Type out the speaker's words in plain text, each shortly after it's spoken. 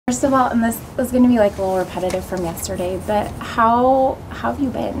First of all, and this is going to be like a little repetitive from yesterday, but how have you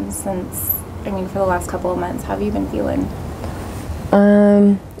been since, I mean, for the last couple of months? How have you been feeling?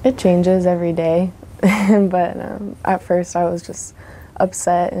 It changes every day, but at first I was just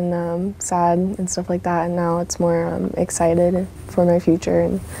upset and sad and stuff like that, and now it's more excited for my future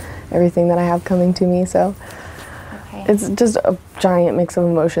and everything that I have coming to me. So Okay. it's just a giant mix of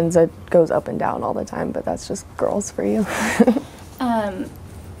emotions that goes up and down all the time, but that's just girls for you.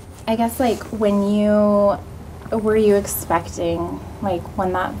 I guess, like, were you expecting, like,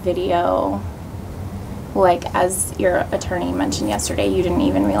 when that video, like, as your attorney mentioned yesterday, you didn't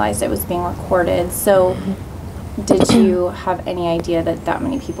even realize it was being recorded. So did you have any idea that that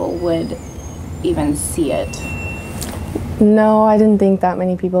many people would even see it? No, I didn't think that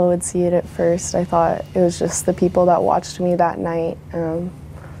many people would see it at first. I thought it was just the people that watched me that night.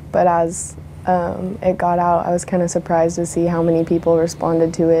 But as it got out, I was kind of surprised to see how many people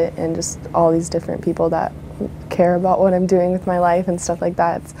responded to it, and just all these different people that care about what I'm doing with my life and stuff like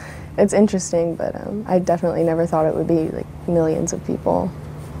that. It's interesting, but I definitely never thought it would be like millions of people.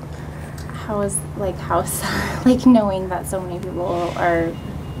 How like knowing that so many people are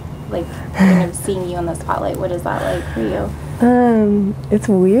like kind of seeing you in the spotlight? What is that like for you? It's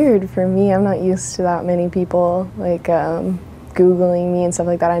weird for me. I'm not used to that many people like Googling me and stuff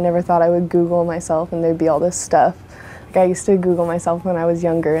like that. I never thought I would Google myself and there'd be all this stuff. Like, I used to Google myself when I was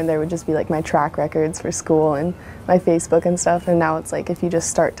younger, and there would just be like my track records for school and my Facebook and stuff, and now it's like if you just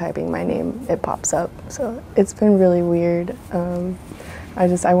start typing my name, it pops up. So it's been really weird.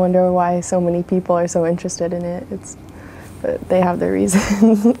 I wonder why so many people are so interested in it. But they have their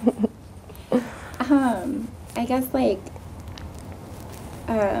reasons. I guess, like,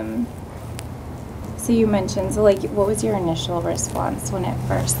 so you mentioned, so, like, what was your initial response when it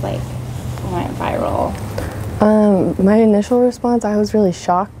first, like, went viral? My initial response, I was really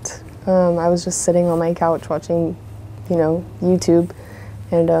shocked. I was just sitting on my couch watching, YouTube,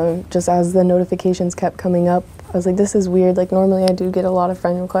 and just as the notifications kept coming up, I was like, this is weird. Like, normally I do get a lot of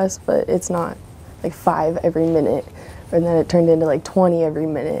friend requests, but it's not like 5 every minute. And then it turned into like 20 every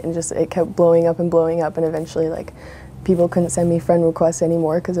minute, and just it kept blowing up, and eventually, like, people couldn't send me friend requests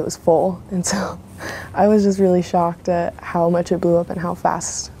anymore because it was full. And so I was just really shocked at how much it blew up and how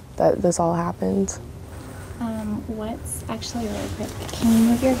fast that this all happened. What's actually really quick? Can you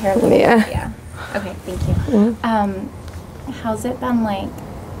move your hair a little bit? Yeah. Okay, thank you. Mm-hmm. How's it been, like,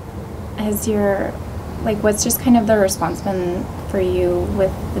 what's just kind of the response been for you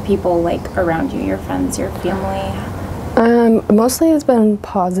with the people, like, around you, your friends, your family? Mostly it's been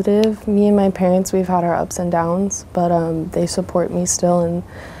positive. Me and my parents, we've had our ups and downs, but they support me still, and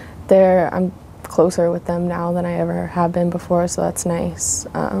I'm closer with them now than I ever have been before, so that's nice.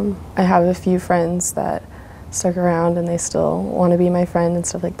 I have a few friends that stuck around, and they still want to be my friend and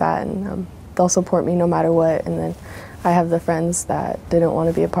stuff like that, and they'll support me no matter what. And then I have the friends that didn't want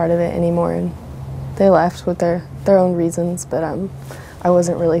to be a part of it anymore, and they left with their own reasons, but I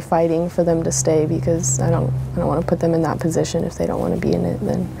wasn't really fighting for them to stay because I don't want to put them in that position. If they don't want to be in it,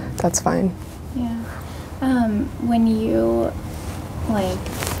 then that's fine. Yeah.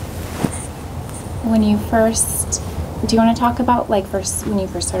 When you first, do you want to talk about, like, when you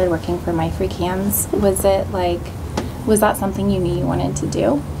first started working for My Free Cans? Was that something you knew you wanted to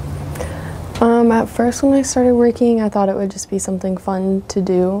do? At first when I started working, I thought it would just be something fun to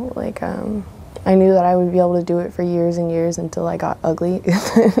do. Like, I knew that I would be able to do it for years and years until I got ugly.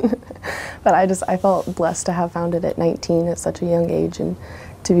 But I felt blessed to have found it at 19 at such a young age, and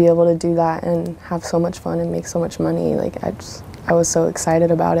to be able to do that and have so much fun and make so much money. Like, I was so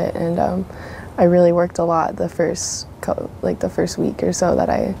excited about it, and I really worked a lot the first week or so that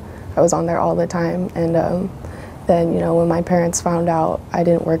I was on there all the time. And then, when my parents found out, I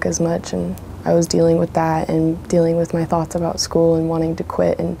didn't work as much, and I was dealing with that and dealing with my thoughts about school and wanting to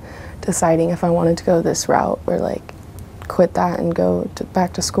quit and deciding if I wanted to go this route or, like, quit that and go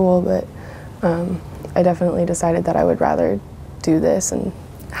back to school. But I definitely decided that I would rather do this and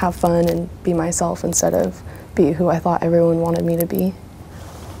have fun and be myself instead of be who I thought everyone wanted me to be.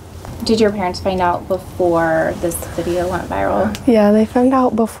 Did your parents find out before this video went viral? Yeah, they found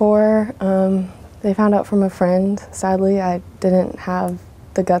out before. They found out from a friend. Sadly, I didn't have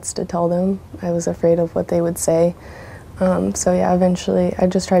the guts to tell them. I was afraid of what they would say. So yeah, eventually I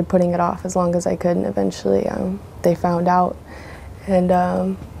just tried putting it off as long as I could, and eventually they found out. And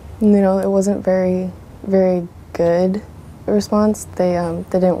it wasn't very, very good response. They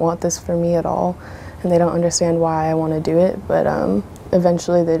didn't want this for me at all, and they don't understand why I want to do it. But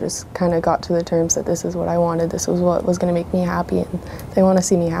eventually they just kind of got to the terms that this is what I wanted, this was what was going to make me happy, and they want to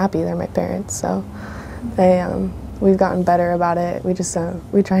see me happy. They're my parents, so they we've gotten better about it. We just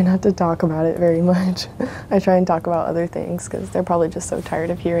we try not to talk about it very much. I try and talk about other things because they're probably just so tired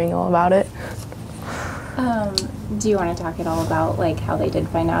of hearing all about it. Do you want to talk at all about like how they did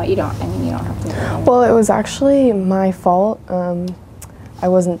find out? You don't. I mean, you don't have to. Well, it was actually my fault. I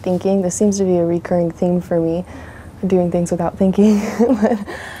wasn't thinking. This seems to be a recurring theme for me, doing things without thinking. But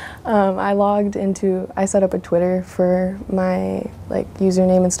I set up a Twitter for my like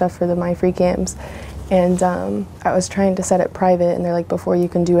username and stuff for my free cams, and I was trying to set it private, and they're like, before you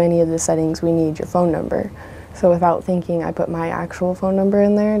can do any of the settings, we need your phone number. So without thinking, I put my actual phone number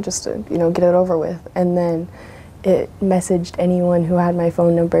in there just to, get it over with. And then it messaged anyone who had my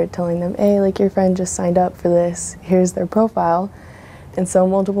phone number telling them, hey, like your friend just signed up for this, here's their profile. And so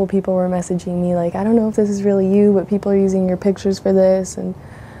multiple people were messaging me like, I don't know if this is really you, but people are using your pictures for this. And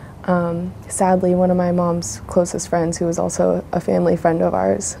sadly, one of my mom's closest friends, who was also a family friend of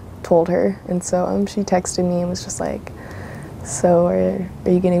ours, told her. And so she texted me and was just like, so are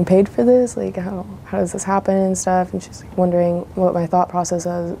you getting paid for this? Like, how does this happen and stuff? And she's like wondering what my thought process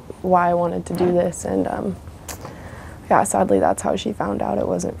was, why I wanted to do this. And yeah, sadly, that's how she found out it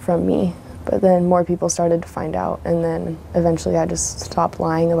wasn't from me. But then more people started to find out, and then eventually I just stopped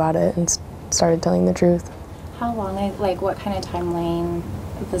lying about it and started telling the truth. How long, like what kind of timeline?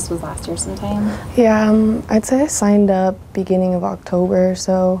 This was last year sometime? Yeah, I'd say I signed up beginning of October,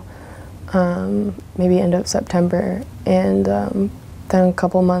 so maybe end of September. And then a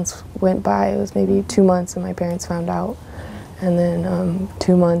couple months went by. It was maybe 2 months and my parents found out. And then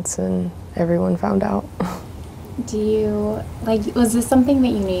 2 months and everyone found out. Was this something that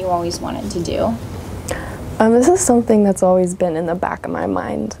you knew you always wanted to do? This is something that's always been in the back of my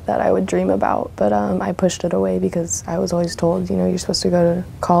mind that I would dream about, but I pushed it away because I was always told, you're supposed to go to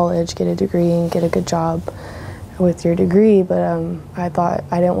college, get a degree, and get a good job with your degree, but I thought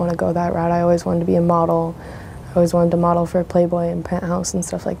I didn't want to go that route. I always wanted to be a model. I always wanted to model for Playboy and Penthouse and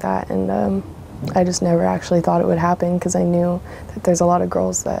stuff like that, and I just never actually thought it would happen because I knew that there's a lot of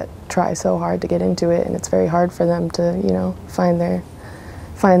girls that try so hard to get into it, and it's very hard for them to,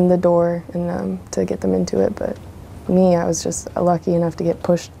 find the door and to get them into it. But me, I was just lucky enough to get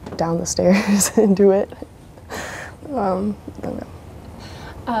pushed down the stairs and do it. I don't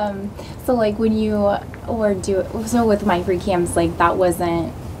know. So like when you were so with my free cams, like that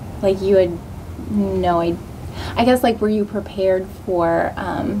wasn't like you had I guess like were you prepared for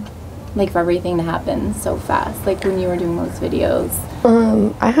like for everything to happen so fast, like when you were doing those videos?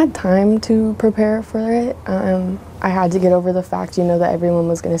 I had time to prepare for it. I had to get over the fact, that everyone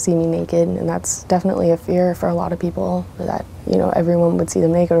was going to see me naked, and that's definitely a fear for a lot of people, that, everyone would see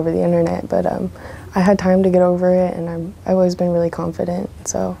them naked over the internet. But I had time to get over it, and I've always been really confident,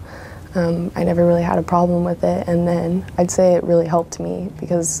 so I never really had a problem with it. And then I'd say it really helped me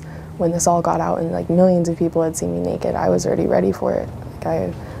because when this all got out and like millions of people had seen me naked, I was already ready for it. Like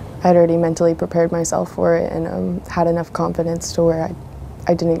I had already mentally prepared myself for it, and had enough confidence to where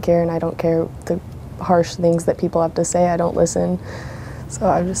I didn't care, and I don't care the harsh things that people have to say. I don't listen. So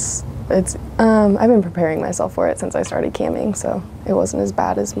I've been preparing myself for it since I started camming, so it wasn't as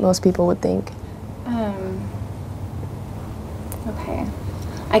bad as most people would think. Okay.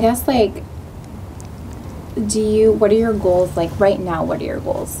 I guess like, what are your goals like right now? What are your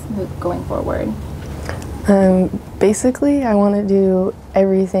goals going forward? Basically, I want to do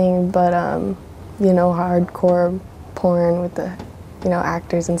everything but, hardcore porn with the,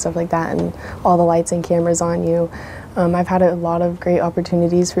 actors and stuff like that, and all the lights and cameras on you. I've had a lot of great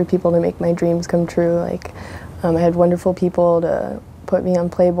opportunities for people to make my dreams come true. Like, I had wonderful people to put me on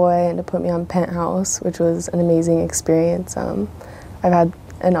Playboy and to put me on Penthouse, which was an amazing experience. I've had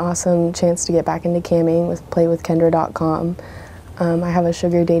an awesome chance to get back into camming with playwithkendra.com. I have a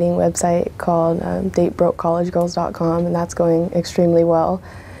sugar dating website called datebrokecollegegirls.com, and that's going extremely well.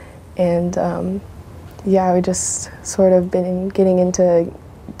 And yeah, we just sort of been getting into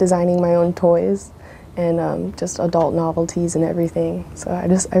designing my own toys and just adult novelties and everything. So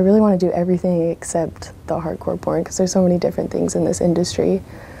I really want to do everything except the hardcore porn because there's so many different things in this industry.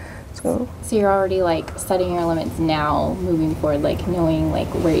 So you're already like setting your limits now, moving forward, like knowing like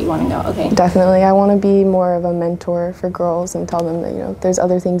where you want to go. Okay. Definitely, I want to be more of a mentor for girls and tell them that there's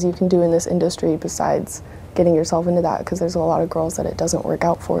other things you can do in this industry besides getting yourself into that, because there's a lot of girls that it doesn't work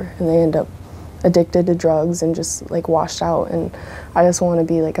out for and they end up addicted to drugs and just like washed out. And I just want to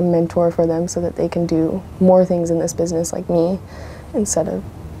be like a mentor for them so that they can do more things in this business like me instead of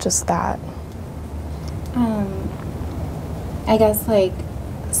just that. I guess like,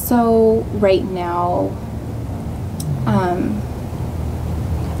 so right now,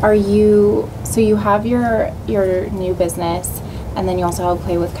 so you have your new business, and then you also have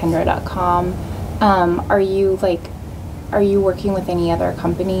playwithkendra.com. Are you like are you working with any other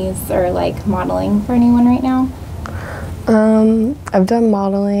companies or like modeling for anyone right now? I've done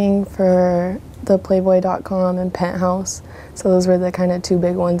modeling for the Playboy.com and Penthouse, so those were the kind of two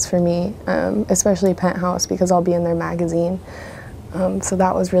big ones for me, especially Penthouse because I'll be in their magazine. So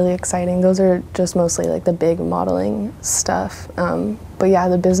that was really exciting. Those are just mostly like the big modeling stuff. But yeah,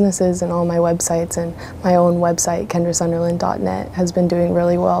 the businesses and all my websites and my own website, kendrasunderland.net, has been doing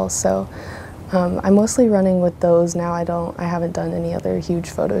really well. So I'm mostly running with those now. I haven't done any other huge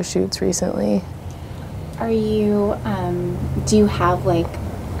photo shoots recently. Are you, do you have like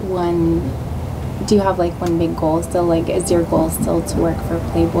one big goal still? Like, is your goal still to work for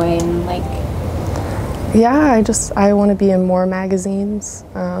Playboy and like? Yeah, I want to be in more magazines.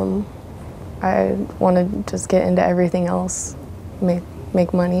 I want to just get into everything else,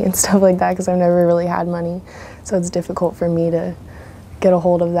 make money and stuff like that, because I've never really had money. So it's difficult for me to get a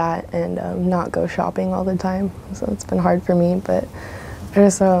hold of that and not go shopping all the time. So it's been hard for me, but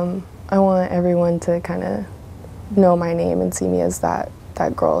I want everyone to kind of know my name and see me as that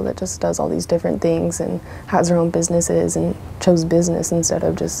girl that just does all these different things and has her own businesses and chose business instead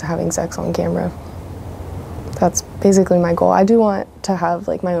of just having sex on camera. That's basically my goal. I do want to have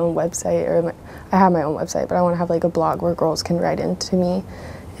like my own website, I have my own website, but I want to have like a blog where girls can write into me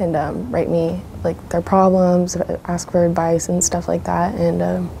and write me like their problems, ask for advice and stuff like that.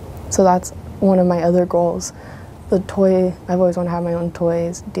 And so that's one of my other goals. The toy, I've always wanted to have my own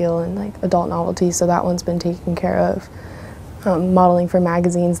toys deal and like adult novelty, so that one's been taken care of. Modeling for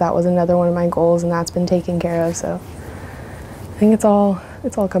magazines, that was another one of my goals, and that's been taken care of. So I think it's all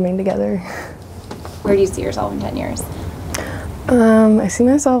coming together. Where do you see yourself in 10 years? I see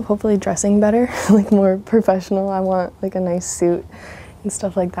myself hopefully dressing better, like more professional. I want like a nice suit and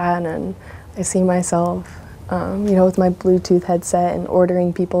stuff like that, and I see myself, you know, with my Bluetooth headset and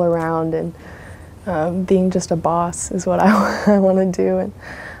ordering people around and being just a boss is what I want to do, and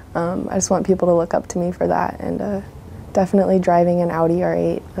I just want people to look up to me for that, and definitely driving an Audi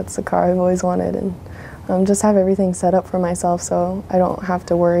R8. That's the car I've always wanted, and just have everything set up for myself so I don't have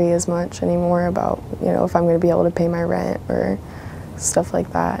to worry as much anymore about, you know, if I'm going to be able to pay my rent or stuff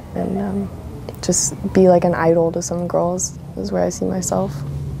like that, and just be like an idol to some girls is where I see myself.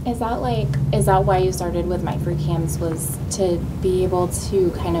 Is that why you started with my free cams, was to be able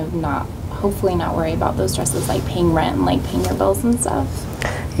to kind of hopefully not worry about those stresses like paying rent and like paying your bills and stuff?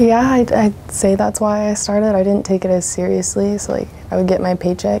 Yeah, I'd say that's why I started. I didn't take it as seriously, so like I would get my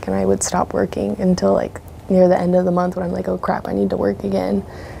paycheck and I would stop working until like near the end of the month when I'm like, oh crap, I need to work again.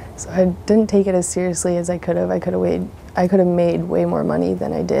 So I didn't take it as seriously as I could have. I could have made way more money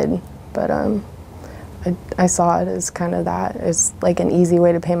than I did, but I saw it as kind of that. It's like an easy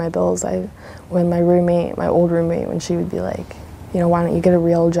way to pay my bills. When my old roommate, when she would be like, you know, why don't you get a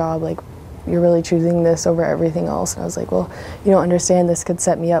real job? Like, you're really choosing this over everything else. And I was like, well, you don't understand, this could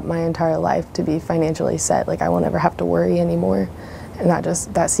set me up my entire life to be financially set. Like, I won't ever have to worry anymore. And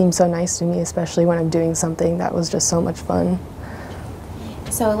that seemed so nice to me, especially when I'm doing something that was just so much fun.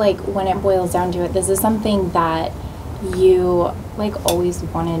 So like when it boils down to it, this is something that you like always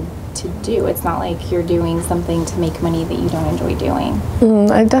wanted to do. It's not like you're doing something to make money that you don't enjoy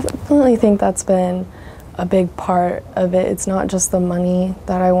doing. I definitely think that's been a big part of it. It's not just the money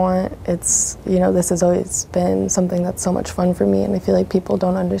that I want. It's, you know, this has always been something that's so much fun for me, and I feel like people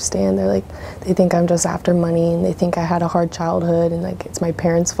don't understand. They think I'm just after money, and they think I had a hard childhood and like it's my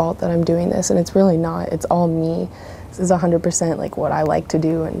parents' fault that I'm doing this, and it's really not. It's all me. This is 100% like what I like to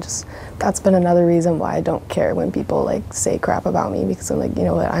do, and just that's been another reason why I don't care when people like say crap about me, because I'm like, you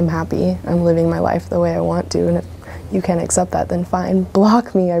know what, I'm happy. I'm living my life the way I want to, and if you can't accept that, then fine,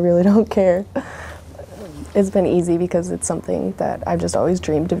 block me. I really don't care. It's been easy because it's something that I've just always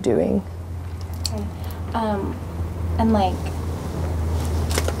dreamed of doing. Okay. And like,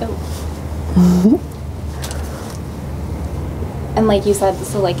 oh. And like you said,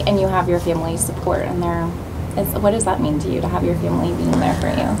 so like, and you have your family support, and what does that mean to you to have your family being there for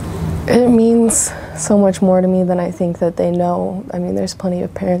you? It means so much more to me than I think that they know. I mean, there's plenty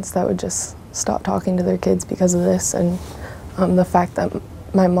of parents that would just stop talking to their kids because of this, and the fact that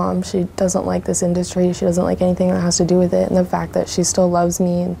my mom, she doesn't like this industry, she doesn't like anything that has to do with it, and the fact that she still loves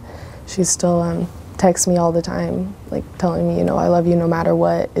me and she still texts me all the time, like telling me, you know, I love you no matter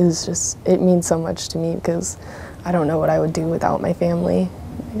what, is just, it means so much to me, because I don't know what I would do without my family.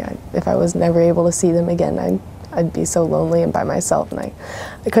 If I was never able to see them again, I'd be so lonely and by myself, and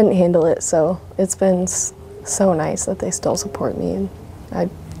I couldn't handle it. So it's been so nice that they still support me, and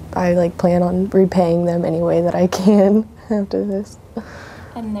I like plan on repaying them any way that I can after this.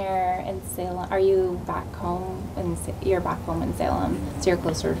 And they're in Salem. Are you back home? You're back home in Salem, so you're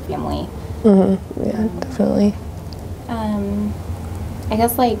closer to family. Mm-hmm. Yeah, definitely. I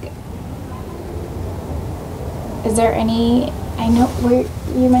guess, like, is there any, I know, were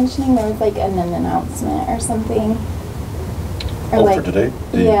you mentioning there was, like, an announcement or something? Or Oh, like, for today?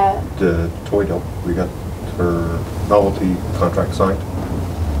 Yeah. The toy doll. We got her novelty contract signed.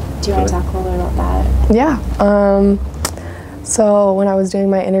 Do you want to talk a little bit about that? Yeah. So when I was doing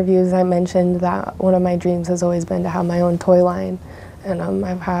my interviews, I mentioned that one of my dreams has always been to have my own toy line. And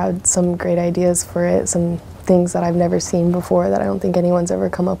I've had some great ideas for it, some things that I've never seen before that I don't think anyone's ever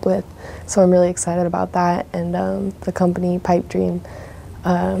come up with. So I'm really excited about that. And the company Pipe Dream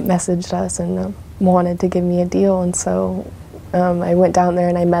messaged us and wanted to give me a deal. And so I went down there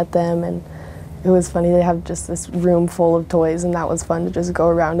and I met them, and it was funny. They have just this room full of toys, and that was fun to just go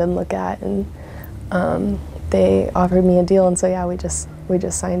around and look at. And they offered me a deal, and so yeah, we just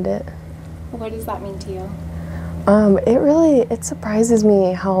signed it. What does that mean to you? It surprises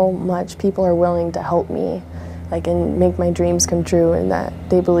me how much people are willing to help me, like, and make my dreams come true, and that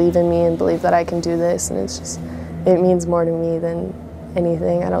they believe in me and believe that I can do this. And it means more to me than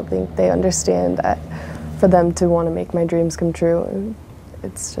anything. I don't think they understand that for them to want to make my dreams come true, and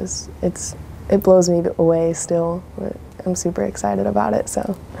it blows me away still, but I'm super excited about it.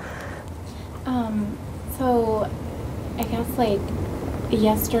 So I guess, like,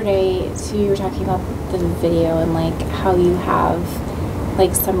 yesterday, so you were talking about the video and, like, how you have,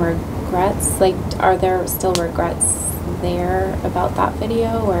 like, some regrets. Like, are there still regrets there about that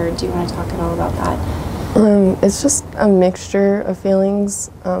video, or do you want to talk at all about that? It's just a mixture of feelings.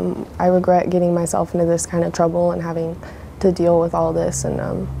 I regret getting myself into this kind of trouble and having to deal with all this, and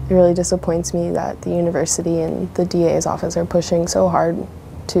it really disappoints me that the university and the DA's office are pushing so hard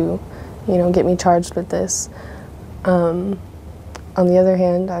to, get me charged with this. On the other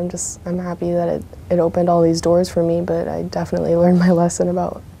hand, I'm happy that it opened all these doors for me, but I definitely learned my lesson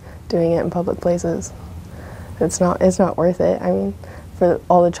about doing it in public places. It's not worth it. I mean, for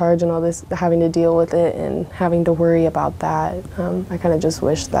all the charge and all this, having to deal with it and having to worry about that, I kind of just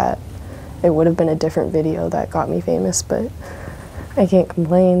wish that it would have been a different video that got me famous, but I can't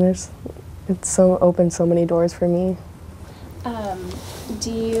complain. It's opened so many doors for me.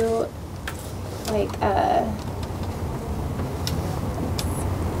 Do you, like,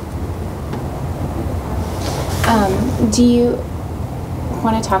 do you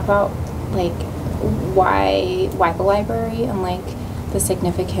want to talk about, like, why the library and, like, the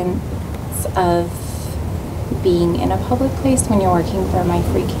significance of being in a public place when you're working for My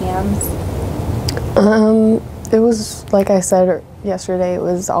Free Cams? It was, like I said yesterday, it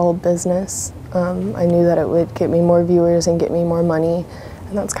was all business. I knew that it would get me more viewers and get me more money,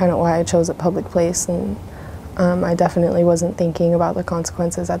 and that's kind of why I chose a public place. And I definitely wasn't thinking about the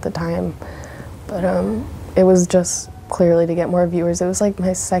consequences at the time, but it was just clearly to get more viewers. It was like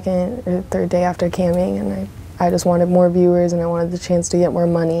my second or third day after camming, and I just wanted more viewers, and I wanted the chance to get more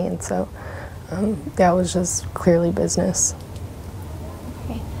money, and so that was just clearly business.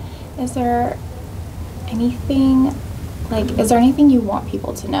 Okay. Is there anything you want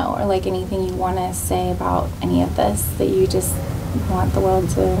people to know, or, like, anything you want to say about any of this that you just want the world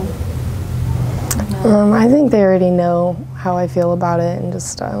to know? I think they already know how I feel about it, and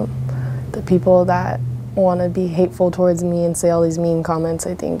just the people that want to be hateful towards me and say all these mean comments,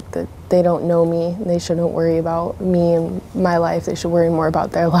 I think that they don't know me. They shouldn't worry about me and my life. They should worry more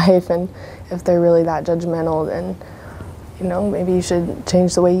about their life, and if they're really that judgmental, then maybe you should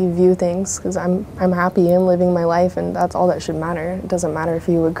change the way you view things, because I'm happy and living my life, and that's all that should matter. It doesn't matter if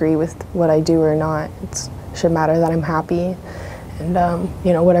you agree with what I do or not. It should matter that I'm happy, and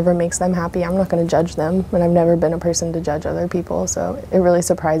whatever makes them happy. I'm not going to judge them, and I've never been a person to judge other people, so it really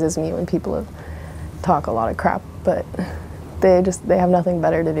surprises me when people talk a lot of crap, but they have nothing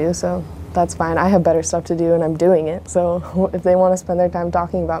better to do, so that's fine. I have better stuff to do, and I'm doing it, so if they want to spend their time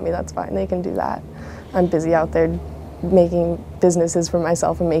talking about me, that's fine. They can do that. I'm busy out there making businesses for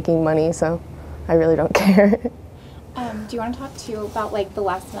myself and making money, so I really don't care. Do you want to talk too about, like, the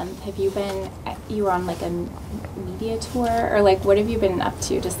last month? You were on, like, a media tour, or, like, what have you been up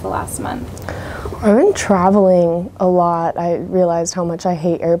to just the last month? I've been traveling a lot. I realized how much I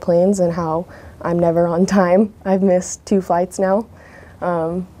hate airplanes and how I'm never on time. I've missed 2 flights now.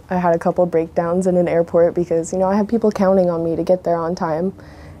 I had a couple breakdowns in an airport because, I have people counting on me to get there on time,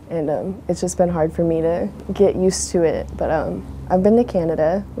 and it's just been hard for me to get used to it. But I've been to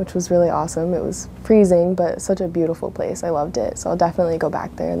Canada, which was really awesome. It was freezing, but such a beautiful place. I loved it, so I'll definitely go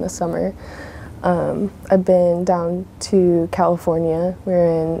back there in the summer. I've been down to California. We were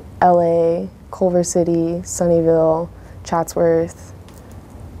in LA, Culver City, Sunnyvale, Chatsworth.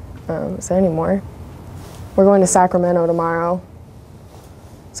 Is there any more? We're going to Sacramento tomorrow.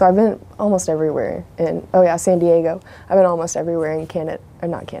 So I've been almost everywhere in, oh yeah, San Diego. I've been almost everywhere in Canada, or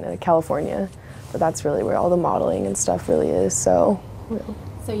not Canada, California. But that's really where all the modeling and stuff really is, so. You know.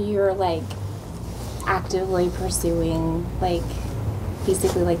 So you're like actively pursuing like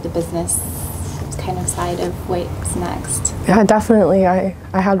basically like the business kind of side of what's next? Yeah, definitely. I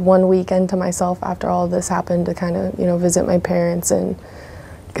had one weekend to myself after all of this happened to kind of, you know, visit my parents and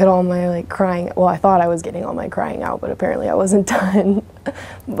get all my like crying. Well, I thought I was getting all my crying out, but apparently I wasn't done.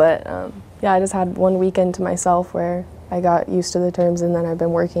 But yeah, I just had one weekend to myself where I got used to the terms, and then I've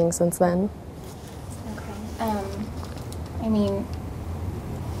been working since then. Okay. I mean,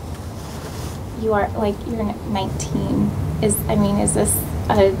 you're 19. Is this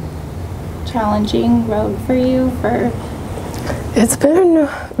a challenging road for you? It's been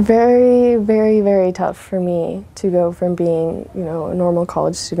very, very, very tough for me to go from being, you know, a normal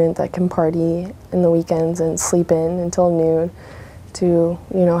college student that can party in the weekends and sleep in until noon to,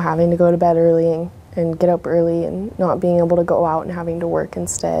 you know, having to go to bed early and get up early and not being able to go out and having to work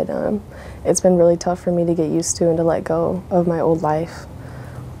instead. It's been really tough for me to get used to and to let go of my old life.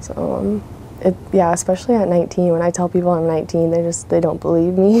 So, yeah, especially at 19, when I tell people I'm 19, they don't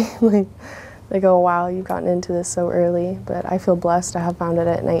believe me. Like, they go, wow, you've gotten into this so early. But I feel blessed to have found it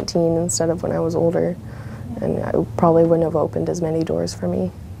at 19 instead of when I was older. And it probably wouldn't have opened as many doors for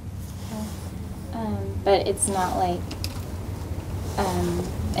me. But it's not like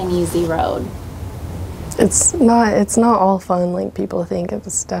an easy road. It's not all fun like people think.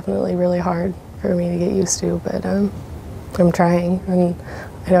 It's definitely really hard for me to get used to, but I'm trying, and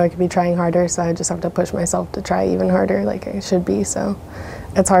I know I could be trying harder, so I just have to push myself to try even harder like I should be. So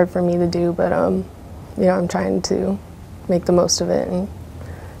it's hard for me to do, but you know, I'm trying to make the most of it and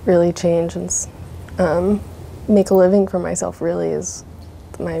really change and make a living for myself. Really is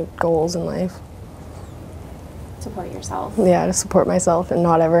my goals in life. Support yourself. Yeah, to support myself and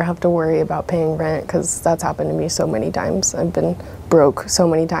not ever have to worry about paying rent, because that's happened to me so many times. I've been broke so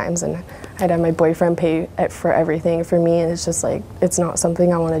many times, and I'd have my boyfriend pay for everything for me, and it's just like, it's not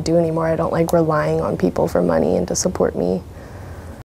something I want to do anymore. I don't like relying on people for money and to support me.